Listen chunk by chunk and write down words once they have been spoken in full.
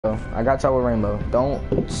I got y'all with Rainbow. Don't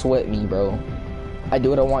sweat me, bro. I do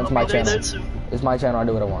what I want to my channel. It's my channel, I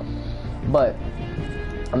do what I want. But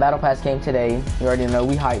a battle pass came today. You already know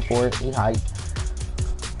we hyped for it. We hyped.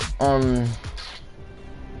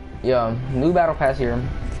 Yeah, new battle pass here.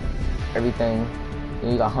 Everything.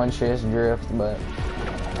 You got Huntress, Drift, but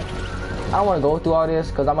I don't want to go through all this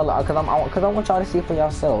because I want y'all to see it for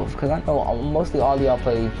yourself. Because I know mostly all of y'all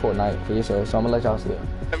play Fortnite for yourself, so I'm gonna let y'all see it.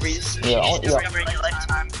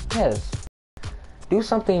 Yes. Do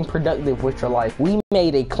something productive with your life. We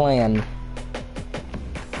made a clan.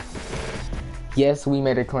 Yes, we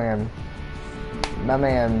made a clan. My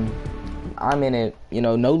man, I'm in it. You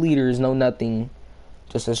know, no leaders, no nothing.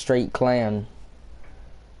 Just a straight clan.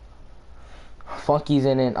 Funky's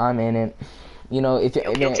in it, I'm in it. You know, if you...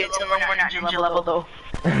 We're not ninja level though.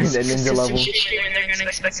 The ninja level. They're gonna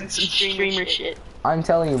expect some streamer shit. I'm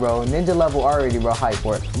telling you, bro, ninja level already, bro, hype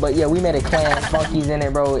for it. But yeah, we made a clan. Funky's in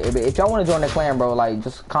it, bro. If y'all want to join the clan, bro, like,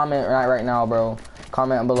 just comment right now, bro.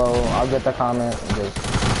 Comment below. I'll get the comment. Just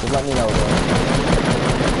let me know, bro.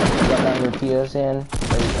 You got that your PSN,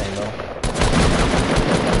 everything, bro.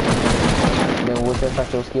 Then we'll test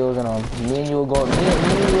out your skills, and me and you will go. Me and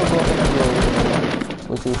you will go up in the field.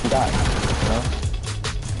 We'll see what you got. You know?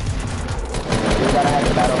 You gotta have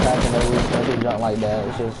the battle pass and everything. Jump like that.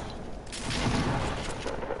 It's just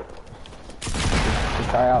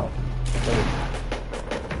try out.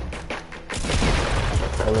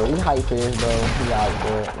 Bro, we hype for this, bro. We out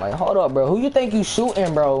for it. Like, hold up, bro. Who you think you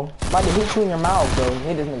shooting, bro? About to hit you in your mouth, bro.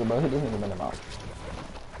 Hit this nigga, bro. Hit this nigga in the mouth.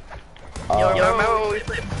 Yo, remember when we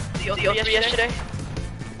played the O3 yesterday?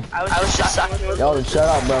 I was just sucking. Yo, shut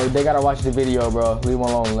up, bro. They gotta watch the video, bro. Leave them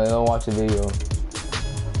alone. Let them watch the video.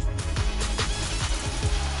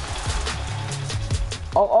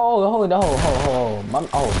 Oh, my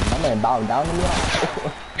man bowed down to me.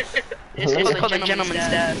 It's called a gentleman's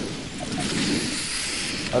dad.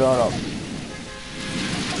 Hold on.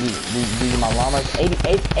 These are my llamas.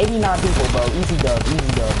 89 people, bro. Easy dub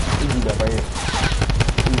right here.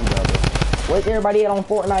 Easy dub, bro. Where's everybody at on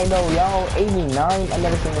Fortnite, though, y'all? 89? I've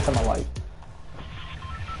never seen this in my life.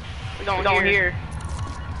 We're going here.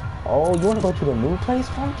 Oh, you wanna go to the new place,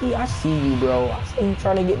 Funky? I see you, bro. I see you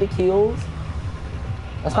trying to get the kills.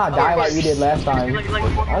 Let's not die like we did last time.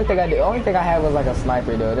 Only thing I had was like a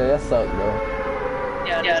sniper, though. That sucked, bro.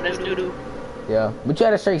 Yeah, that's doo-doo. Yeah, but you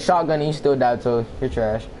had a straight shotgun and you still died, so you're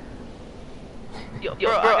trash. Yo,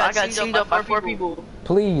 bro, I got teamed up by 4 people.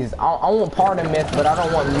 Please, I want part of myth, but I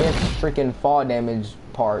don't want myth freaking fall damage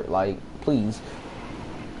part. Like, please.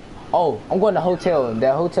 Oh, I'm going to hotel.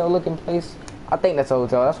 That hotel looking place. I think that's a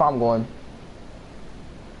hotel. That's where I'm going.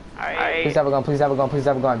 Alright. Please have a gun. Please have a gun. Please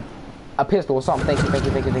have a gun. A pistol or something. Thank you,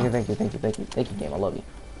 game. I love you.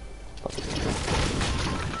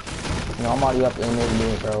 You know, I'm already up in this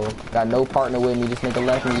dude, bro. Got no partner with me. This nigga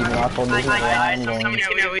left me. Even though I told me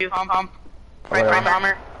I'm going. Right,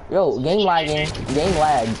 bomber. Yo, game lagging. Game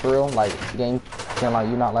lag, for real. Like, game can like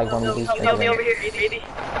you not like one of these. Over here, 80.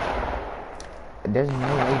 There's no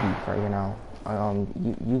lady right here now.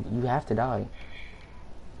 You have to die.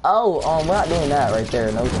 Oh, we're not doing that right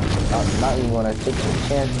there. No, not even gonna take the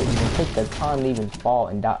chance to even take the time to even fall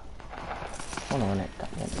and die. Hold on, that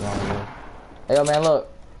goddamn wrong here. Hey, yo, man, look.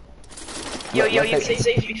 Yo, you say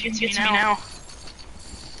safe. You shoot me now.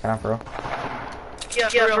 Can I, for real? Yeah,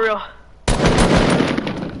 for real.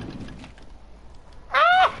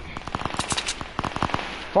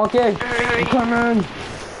 Funky! I'm coming!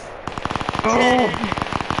 Oh.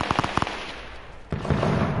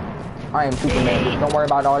 I am Superman. Don't worry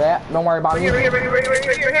about all that. Don't worry about me. Hurry. I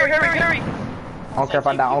don't care if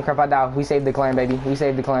I die. We saved the clan, baby. We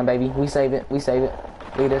saved it. Look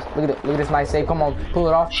at this nice save. Come on, pull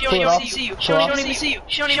it off. She don't even see you.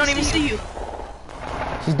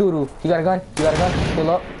 She's doo-doo. You got a gun? Pull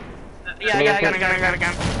up. Yeah, I got a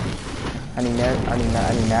gun. I need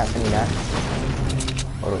that.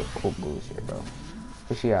 Oh, bullshit, bro.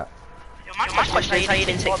 Where's she at? Yo, my question is how you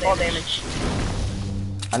didn't take fall damage.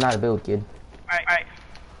 I'm not a build kid. Alright.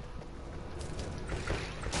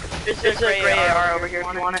 There's a gray AR over here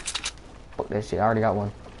if you want it. Fuck that shit. I already got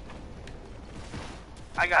one.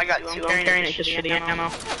 I got two. I'm carrying it just for the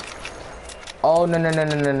ammo. Oh, no.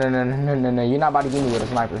 You're not about to get me with a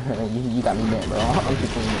sniper. you got me bent, bro. I'm too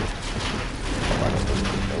cool.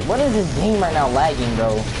 What is this game right now lagging,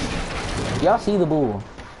 bro? Y'all see the bull?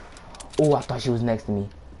 Oh, I thought she was next to me.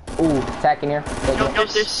 Ooh, attack in here. No,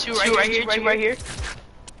 there's two right here.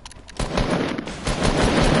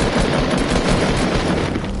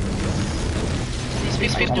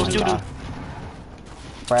 These people doo-doo.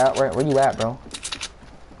 Where you at, bro?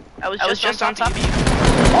 I was just on top of you.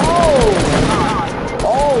 Oh!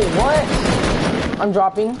 Oh, what? I'm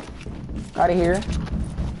dropping. Out of here.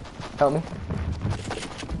 Help me.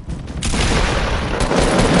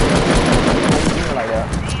 Like that.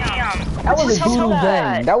 Damn. That was a doo-doo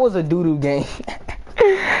game. That was a doo-doo game.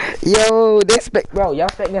 Yo, they expect, bro. Y'all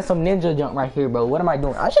expecting some ninja jump right here, bro. What am I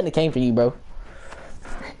doing? I shouldn't have came for you, bro.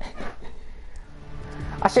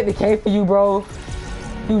 I shouldn't have came for you, bro.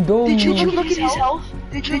 You doomed me. Did you look at his health?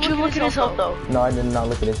 Did you look at his health though? No, I did not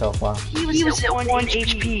look at his health. Wow. He was at 1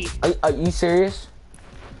 HP. Are you serious?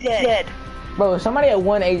 Dead. Bro, if somebody at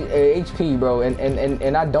 1 HP, bro,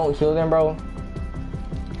 and I don't kill them, bro.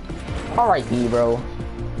 Alright, B, bro.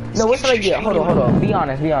 No, what should I get? Hold on. Be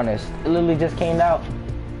honest. It literally just came out.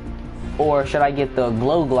 Or should I get the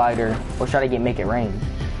glow glider? Or should I get make it rain?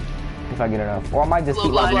 If I get enough. Or I might just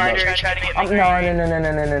keep my V-Bucks.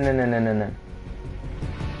 No.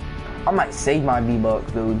 I might save my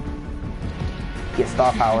V-Bucks, dude. Get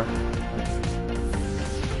star power.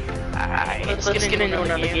 Alright, let's get into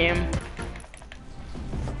another game.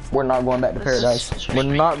 We're not going back to paradise. We're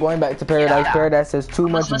not going back to paradise. Yeah. Paradise has too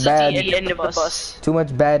much bad. The end of the bus. Too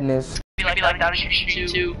much badness. Be like that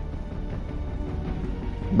too.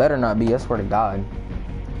 Better not be. I swear to God.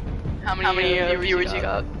 How many viewers you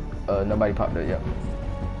got? Nobody popped it yet.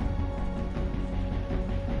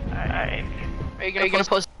 Alright. Are you gonna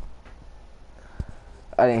post?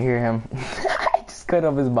 I didn't hear him. I just cut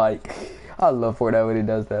off his mic. I love Fortnite when it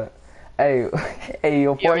does that. Hey, yo,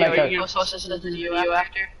 Fortnite. Are you gonna post this video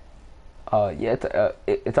after? Yeah,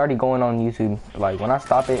 it's already going on YouTube. Like, when I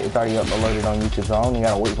stop it, it's already uploaded on YouTube, so I only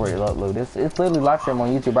gotta wait for it to upload. It's literally live stream on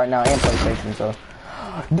YouTube right now and PlayStation, so.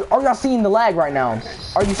 Are y'all seeing the lag right now?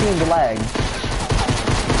 Are you seeing the lag?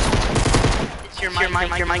 It's your mic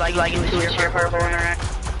lagging to your purple internet.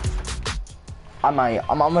 I'm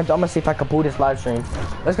gonna see if I can pull this live stream.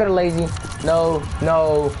 Let's go to lazy. No,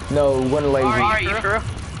 we're lazy. Are you, bro?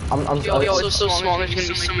 I'm so small, there's gonna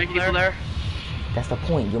be so many people there. That's the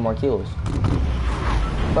point, get more kills.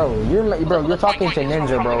 Bro, you're talking to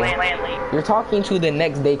Ninja, bro. You're talking to the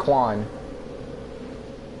next Daquan.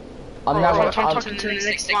 I'm talking to the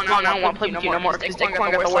next Daquan. I don't want to play with you no more, because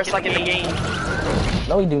Daquan got the worst luck in the game.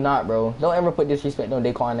 No, he do not, bro. Don't ever put disrespect on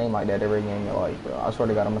Daquan name like that ever again in your life, bro. I swear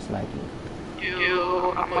to God, I'm gonna smack you.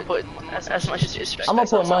 I'm gonna put as much as disrespect. I'm gonna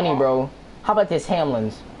put money, bro. How about this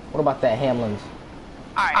Hamlin's? What about that Hamlin's?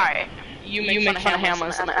 Alright. You make fun of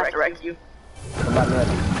Hamlin's, I'm gonna have to wreck you. What about that?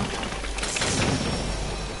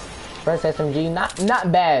 Suppress SMG,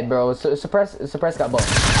 not bad, bro. Suppress got both.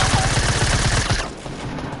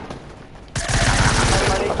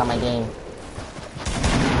 Fuck out my game.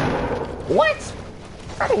 What?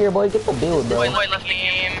 Out of here, boy. Get the build, bro. Boy left the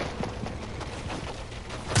game.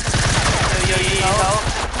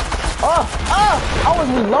 I was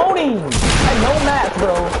reloading. I had no mats,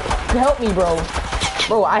 bro. Help me, bro.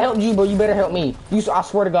 Bro, I helped you, bro. You better help me. I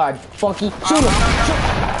swear to God. Funky. Shoot him.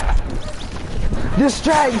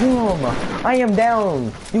 Distract him. I am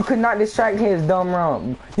down. You could not distract his dumb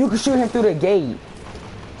rump. You could shoot him through the gate.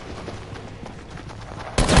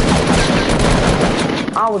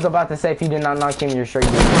 I was about to say if you did not knock him, you're straight.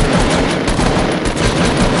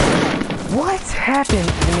 What happened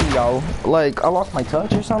to me, yo? Like, I lost my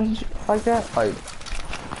touch or something like that? Like,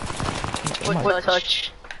 what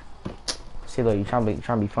touch? See, look, you trying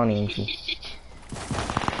to be funny, ain't you?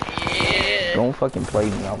 Yeah. Don't fucking play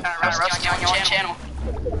me out. Rusty on your channel.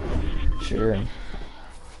 Sure.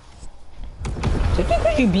 Just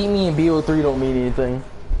because you beat me in BO3 don't mean anything.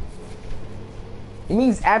 It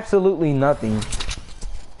means absolutely nothing.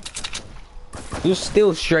 You're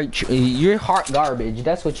still straight. You're hot garbage.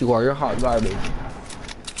 That's what you are. You're hot garbage.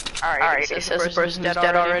 Alright, it says the person's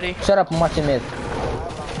dead already. Shut up, I'm watching Myth.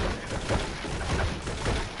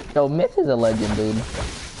 Yo, Myth is a legend, dude.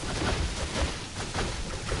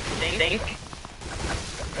 Think?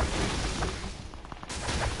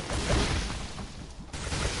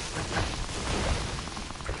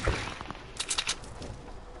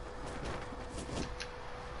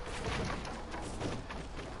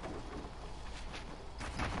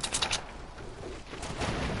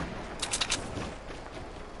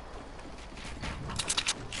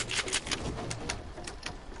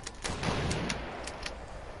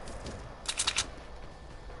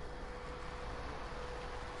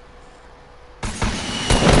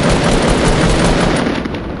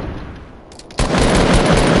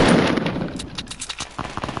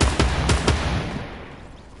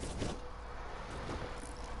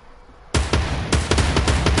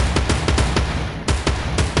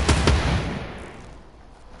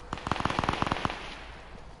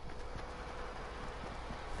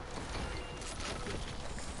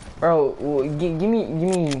 Bro, give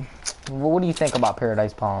me what do you think about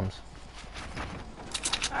Paradise Palms?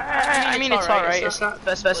 I mean, it's alright. It's not the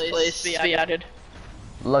best place to be added.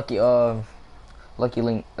 Lucky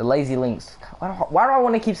Link, Lazy Links. Why do I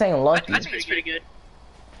want to keep saying Lucky? I think it's pretty good.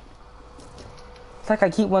 It's like I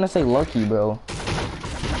keep wanting to say Lucky, bro.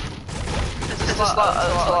 It's a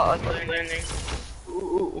lot of landing.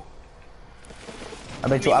 Ooh. I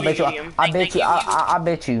bet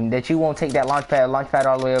you that you won't take that launch pad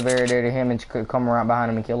all the way over there to him and come around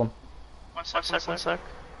behind him and kill him. One sec.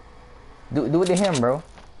 Do it to him, bro.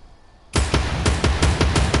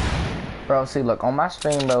 Bro, see, look, on my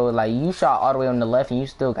stream, bro, like, you shot all the way on the left and you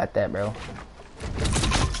still got that, bro.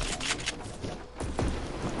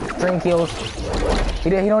 String kills. He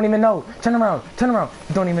don't even know. Turn around. He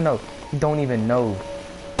don't even know.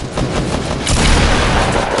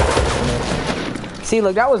 See,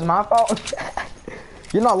 look, that was my fault.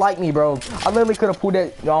 You're not like me, bro. I literally could have pulled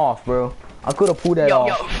that off, bro. I could have pulled that off.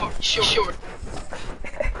 Yo, sure.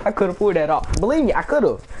 I could have pulled that off. Believe me, I could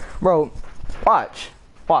have. Bro, watch,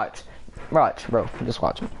 bro. Just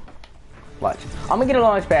watch me. Watch. I'm gonna get a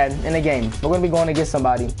launch pad in the game. We're gonna be going to get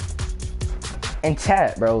somebody. And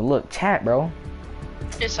chat, bro. Look, chat, bro.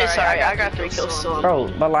 It's alright. I got 3 kills still.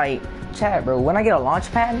 Bro, but like, chat, bro. When I get a launch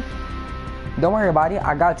pad, don't worry about it.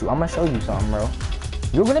 I got you. I'm gonna show you something, bro.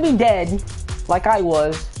 You're gonna be dead, like I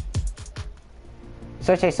was.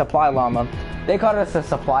 Such a supply llama. They call us a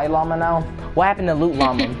supply llama now. What happened to loot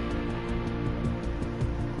llama?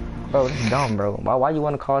 Bro, this is dumb, bro. Why you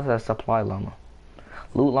want to call us a supply llama?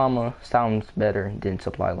 Loot llama sounds better than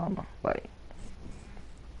supply llama. Like,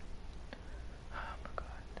 oh my god,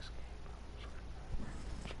 this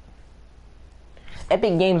game.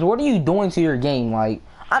 Epic Games, what are you doing to your game? Like,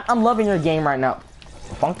 I'm loving your game right now.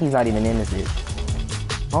 Funky's not even in this bitch.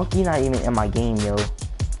 Funky's not even in my game, yo.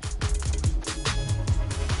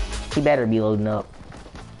 He better be loading up.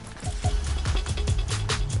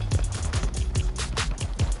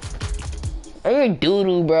 You're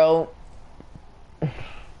doo-doo, bro.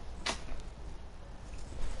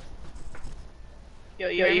 Yo,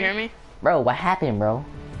 you hear me? Bro, what happened, bro?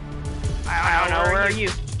 I don't know. Where are you?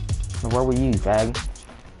 Where were you, fag?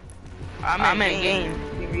 I'm in a game.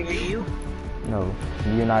 Are you? No,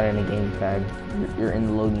 you're not in a game, fag. You're in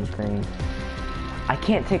the loading screen. I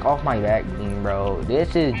can't take off my back beam, bro.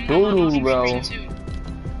 This is doo-doo, bro.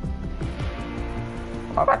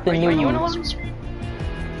 I got the new. Are you in a loading screen?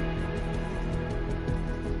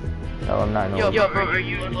 No, I'm not in a Yo, bro, are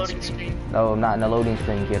you in a loading screen? No, I'm not in a loading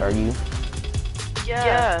screen, kid. Are you?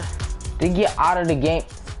 Yeah. Then get out of the game.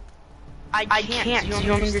 I can't. You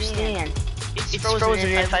don't understand. It's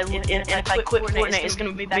frozen. If I quit Fortnite, it's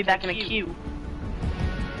gonna be back in a queue.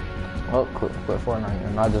 Oh, quit Fortnite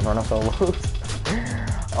and I'll just run a solo.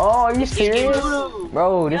 Oh, are you serious?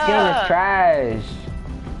 Bro, this game is trash.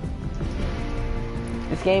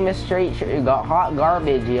 This game is straight got hot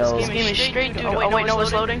garbage, yo. This game is straight, dude. Oh wait, no,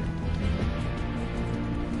 it's loading.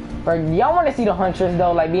 Bro, y'all want to see the Huntress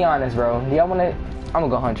though? Like, be honest, bro. Y'all want to? I'm gonna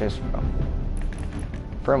go Huntress, bro.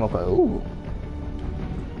 Promo code. Ooh.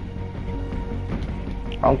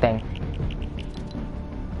 Wrong thing.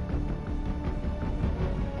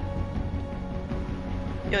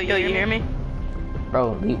 Yo, you hear me?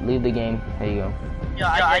 Bro, leave the game. There you go. Yo,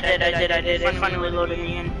 I did. It finally loaded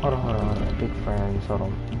me in. Hold on. Big friends, hold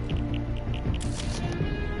on.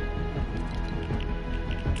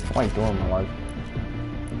 What are you doing, my life?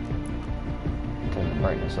 Turn the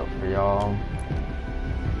brightness up for y'all.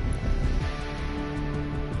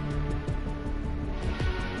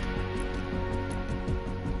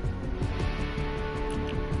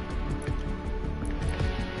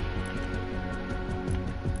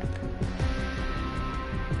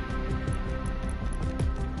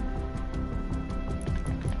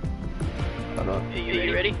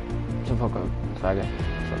 You ready? Shut the fuck up. Faggot.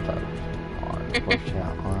 Subtitles. On. Voice chat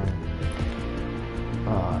on.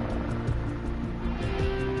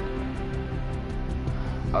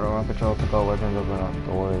 Auto run control, pick up weapons, open up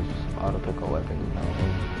doors. Auto pick up weapons, no.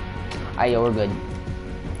 Alright, yo, we're good.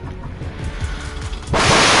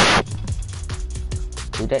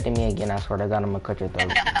 Do that to me again, I swear to God, I'm gonna cut your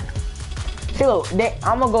throat. See, look,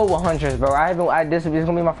 I'm gonna go with Huntress, bro. This is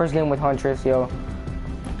gonna be my first game with Huntress, yo.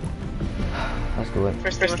 Let's do it.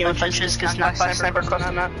 First game with Huntress, because not sniper across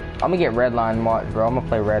the map. I'm gonna get Redline mod, bro. I'm gonna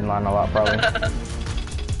play Redline a lot, probably.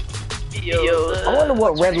 Yo, I wonder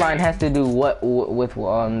what Redline has to do with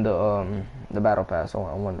the battle pass. I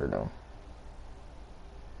wonder though.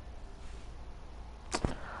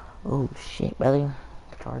 Oh shit, brother!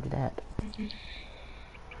 Charge that.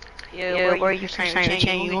 Yeah, where you trying to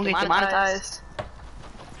change? You won't get demonetized.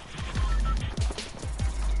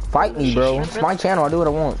 Fight me, bro. It's my channel. I do what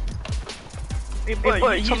I want.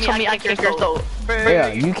 Bro, you told me I can't hear though. Yeah,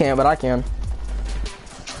 you can, but I can.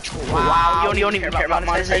 Wow, you don't even care about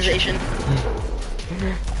monetization.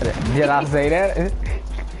 Did I say that?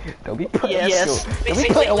 Don't be putting, Yes. don't be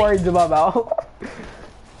putting words in my mouth.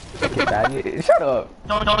 Shut up.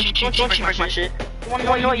 Don't you break my shit.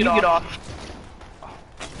 No, you get off.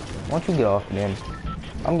 Why don't you get off then?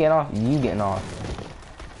 I'm getting off, you getting off.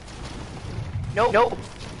 Nope.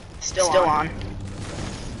 Still on.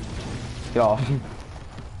 Get off.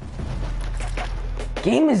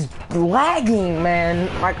 Game is lagging, man.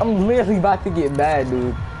 Like, I'm literally about to get mad,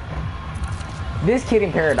 dude. This kid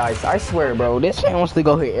in paradise, I swear, bro. This man wants to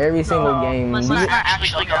go here every single game. Let's not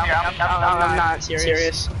actually go here. I'm not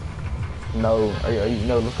serious. No,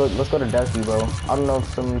 no. Let's go to Dusty, bro. I don't know if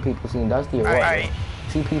some people seen Dusty or what. Alright.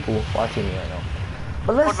 2 people watching me right now.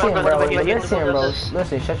 But listen, bro.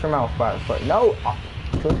 Listen, shut your mouth, no.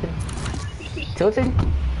 Tilted. Tilted.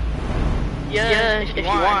 Yeah, if you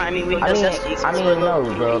want. I mean, we can go Dusty. I mean, no,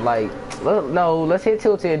 bro. Like, no. Let's hit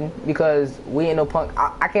Tilted because we ain't no punk.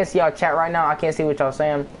 I can't see y'all chat right now. I can't see what y'all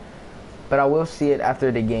saying, but I will see it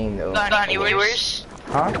after the game, though. Got any viewers?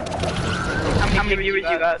 Huh? How many viewers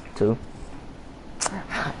you got? 2.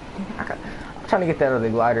 I'm trying to get that other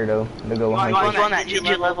glider though. To go you on that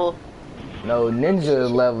ninja level? No, ninja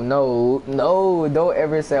level. No, don't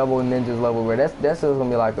ever say I'm on ninja's level, bro. That's just gonna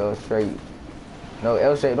be like a straight. No,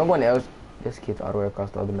 L shape. Don't go in the L. This kid's all the way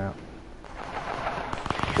across the other map.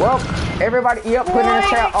 Well, everybody, yep, put in the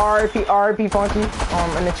chat RIP Funky.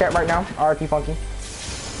 In the chat right now. RIP Funky.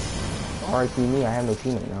 RIP me. I have no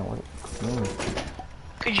teammate now. What do you mean?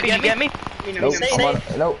 Could you get me?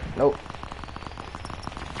 Nope. Nope.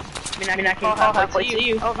 I mean, I can call halfway to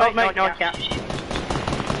you. Oh, no, I can't.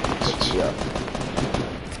 Yeah.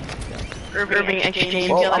 Irving exchange.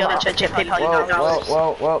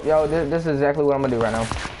 Well, yo, this is exactly what I'm gonna do right now.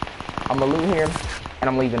 I'm gonna loot here, and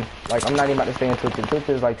I'm leaving. Like, I'm not even about to stay in Twitch. Twitch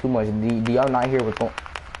is like too much. Do y'all not hear what's going?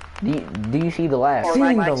 Do you see the lag? See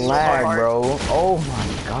the lag, bro. Oh my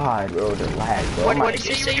god, bro, the lag, bro. What did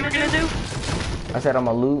you say you were gonna do? I said I'm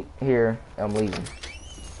gonna loot here, and I'm leaving.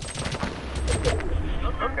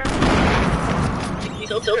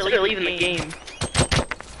 Still leaving the game.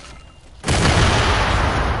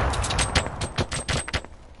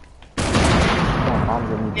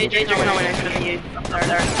 Jay's coming next to you. Up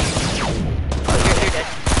there.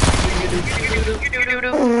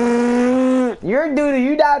 You're doo-doo,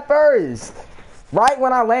 you died first. Right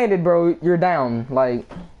when I landed, bro, you're down. Like,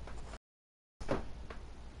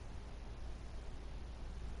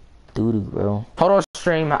 doo-doo, bro. Hold on,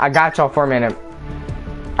 stream. I got y'all for a minute.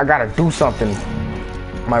 I gotta do something.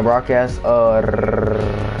 My broadcast,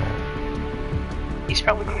 He's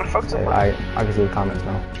probably gonna fuck something. I can see the comments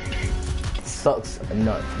now. Sucks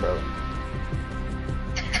nuts, bro.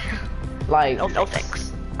 Like, no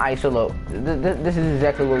thanks. Alright, so look, this is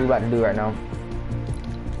exactly what we about to do right now.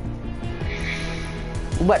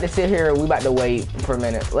 We about to sit here. We about to wait for a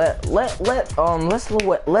minute. Let's can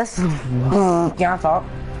I talk?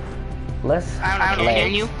 Let's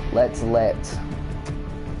let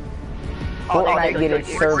Fortnite get its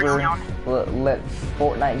server. Let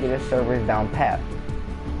Fortnite get its servers down pat.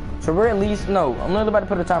 So we're at least I'm literally about to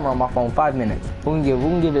put a timer on my phone. 5 minutes. We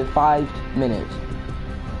can give it 5 minutes.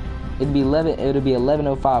 It'll be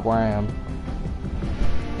 11:05 where I am.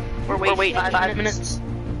 We're waiting 5 minutes.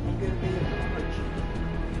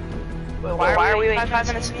 Why are we waiting 5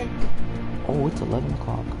 minutes again? Oh, it's 11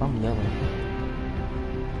 o'clock. I'm yelling.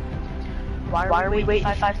 Why are we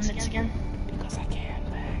waiting 5 minutes again? Because I can,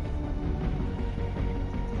 man.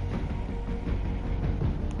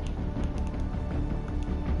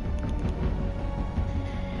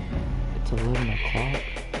 It's 11 o'clock.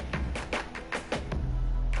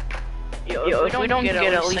 Yo, if we don't get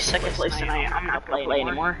at least second place tonight, I'm not gonna play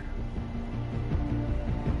anymore.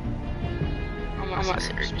 I'm not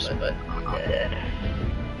serious, but I'm dead.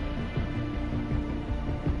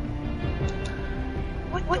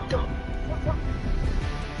 What the?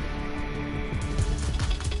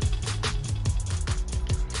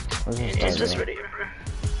 It's just ready.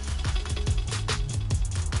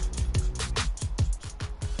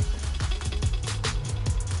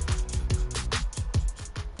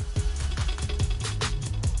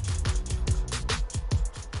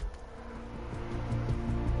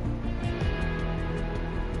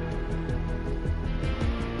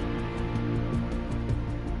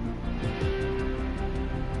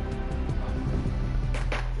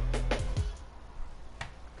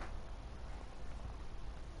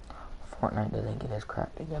 Fortnite doesn't get his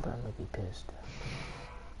crap together, I'm gonna be pissed.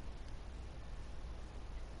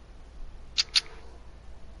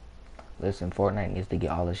 Listen, Fortnite needs to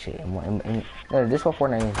get all this shit. No, this is what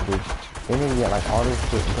Fortnite needs to do. They need to get like all this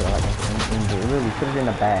shit and put it like really put it in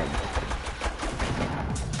a bag.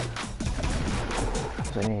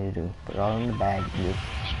 That's what they need to do. Put it all in the bag. Just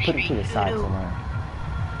put it to the side for now.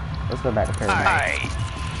 Let's go back to Paradise. Alright.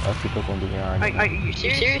 Those people gonna be here already. Are you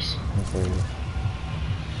serious? I'm serious.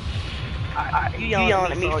 You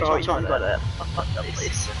yelling at me for always wanting to go to a fucked up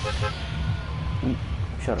place.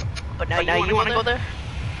 Shut up. But now you wanna go there?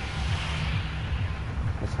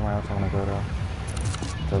 There's somewhere else I wanna go though.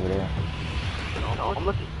 It's over there. No,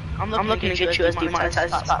 I'm looking to get you as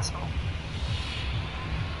demonetized as possible.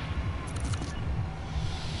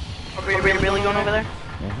 Are we really going over there?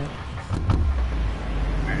 Mm-hmm.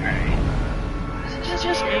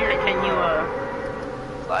 Just can you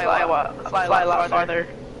fly a lot farther?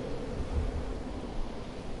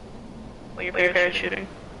 While you're parachuting.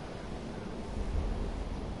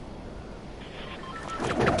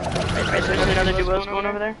 Right, so there's another duos going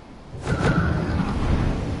over there.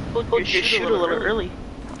 Oh, you shoot a little early.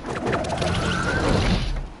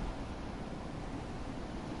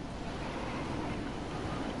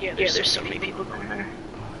 Yeah, there's so many people going there.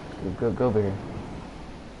 Go over here.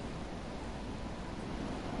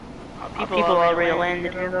 People already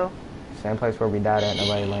landed here though. Same place where we died at,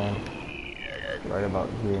 nobody land. Right about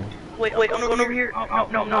here. Wait, I'm going over here.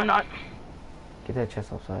 No, I'm not. Get that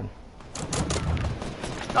chest outside.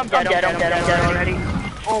 I'm dead already.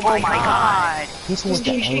 Oh my god. He's with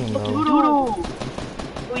the aim, bro. Doodle.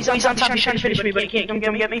 He's on top, he's trying to finish me, but he can't come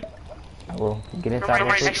get me. I will. Get inside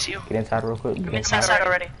real quick. Get inside real quick. I'm inside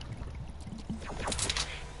already.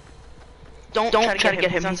 Don't try to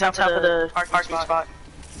get him. He's on top of the parking spot.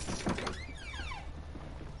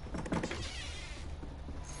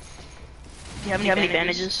 Do you have any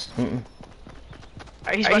bandages? Mm-mm.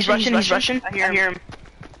 He's rushing. I hear him.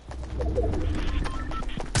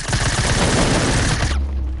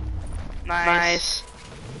 Nice.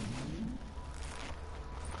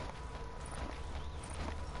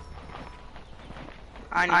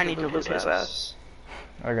 I need to lose his ass.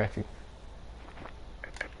 I got you.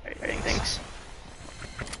 Thanks.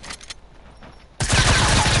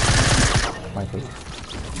 Michael.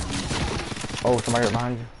 Oh, somebody right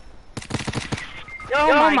behind you.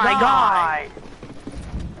 Oh my god!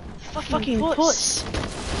 Fucking puss.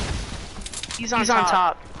 He's on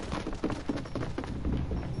top.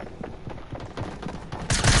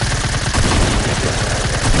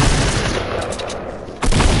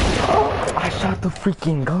 I shot the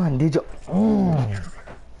freaking gun, did you?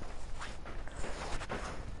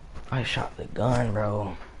 I shot the gun,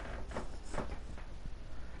 bro.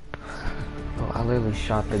 Bro, I literally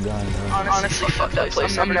shot the gun, bro. Honestly, fuck that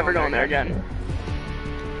place. I'm never going there again.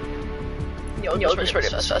 Yo, just ready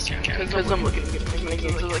as fast as you can, because I'm looking at as many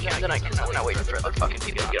games as I can tonight, because I'm not waiting for other fucking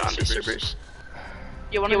people to get on these servers.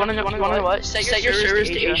 You wanna know what? Set your servers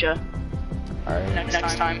to Asia. Alright.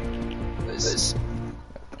 Next time.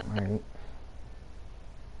 Alright.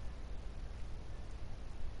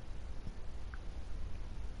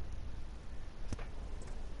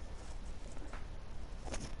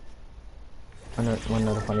 One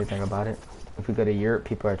other funny thing about it, if we go to Europe,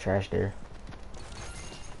 people are trash there.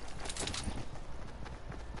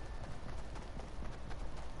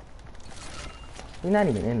 You're not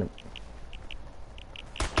even in the...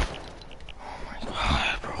 Oh my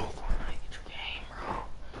god, bro. Get your game, bro.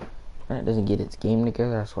 When it doesn't get its game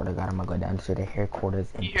together, I swear to god, I'm gonna go down to the headquarters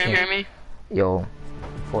and... You hear me? Yo,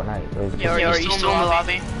 Fortnite. Yo, are you still in the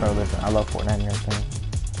lobby? Bro, listen, I love Fortnite and everything.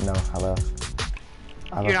 No, I love...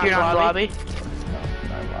 You're not in the lobby? No,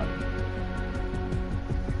 not in the lobby.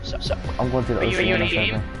 So, I'm going to the Oceania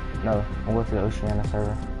game? server. No, I'm going to the Oceania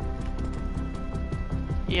server.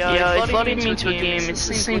 Yeah, it's loading me into a game. It's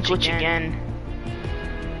the same glitch again.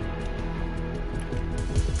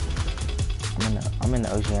 I'm in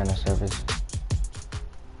the Oceania servers.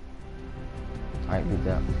 Alright, beat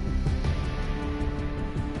that.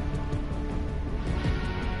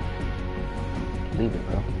 Leave it,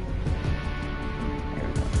 bro. There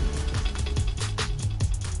we go.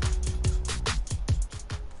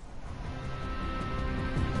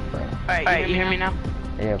 Alright, you hear me now?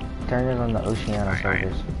 Yeah, turn it on the Oceania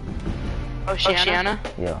servers. Oceania?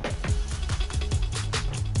 Yeah.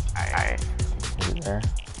 Alright. Is it there?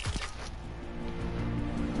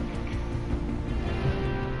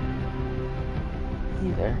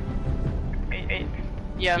 You there?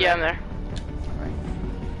 Yeah, I'm there. Alright.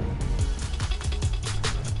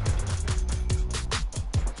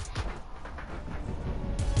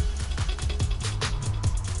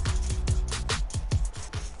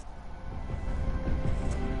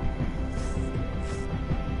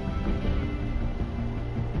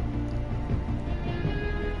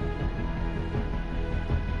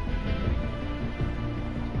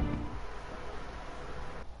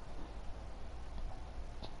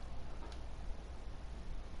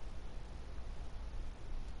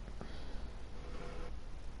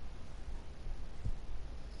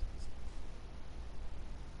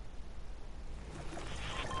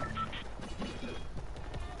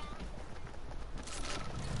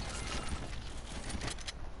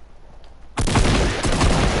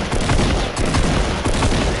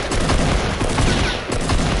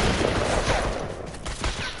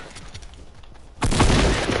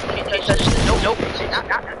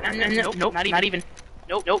 Nope, not even.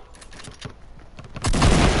 Nope.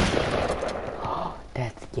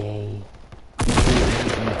 That's gay. You see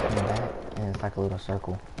it when it's coming back, and it's like a little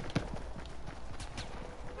circle.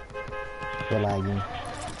 You're lagging.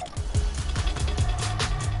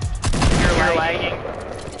 You're lagging.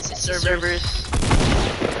 It's servers.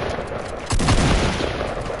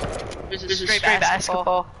 This is straight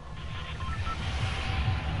basketball.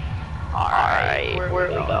 Alright,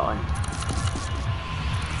 where are we going?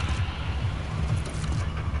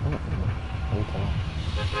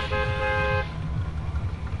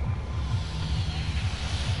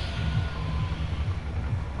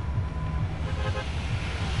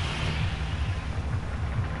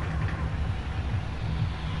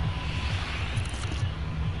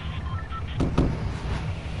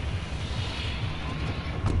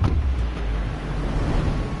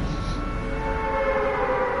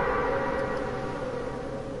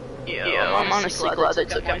 I'm honestly glad they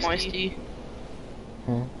took out Moisty.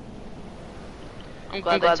 I'm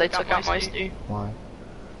glad they took out Moisty. Why?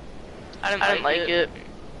 I didn't like it.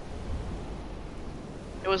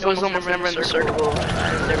 It was almost never in the circle,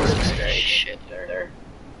 and there was shit there.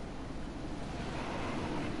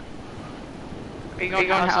 Are you going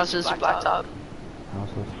houses or blacktop?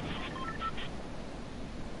 Houses.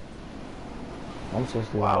 I'm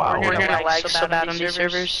seriously Wow, we're gonna lag so bad on these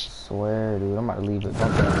servers. Swear, dude, I'm about to leave it.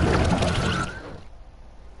 Don't think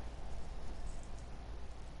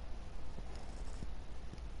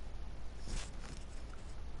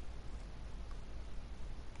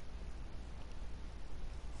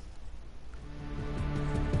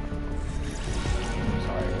I'm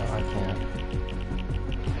sorry, no, I can't.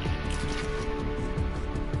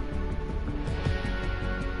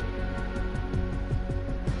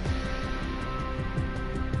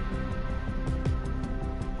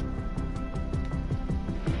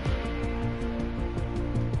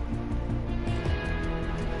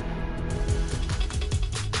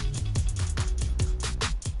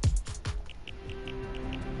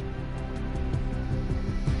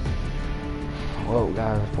 Well,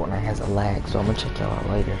 guys, Fortnite has a lag, so I'm gonna check y'all out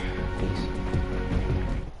later. Peace.